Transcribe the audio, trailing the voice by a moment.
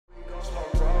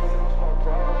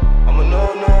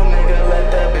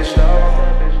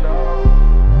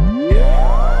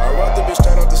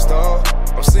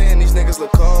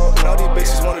look cold. Know these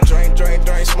bitches wanna drink,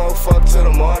 smoke, fuck till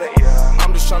the morning.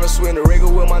 I'm just tryna swing the rigger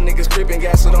with my niggas creeping,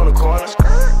 gas it on the corner.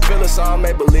 Feel us all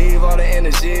make believe, all the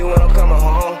energy when I'm coming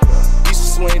home. Used to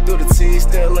swing through the T,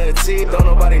 still in the T, don't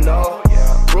nobody know.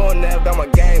 Ruin that, got my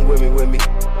gang with me.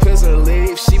 Pills in the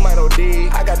leaf, she might OD.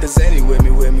 I got the Zeddy with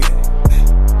me.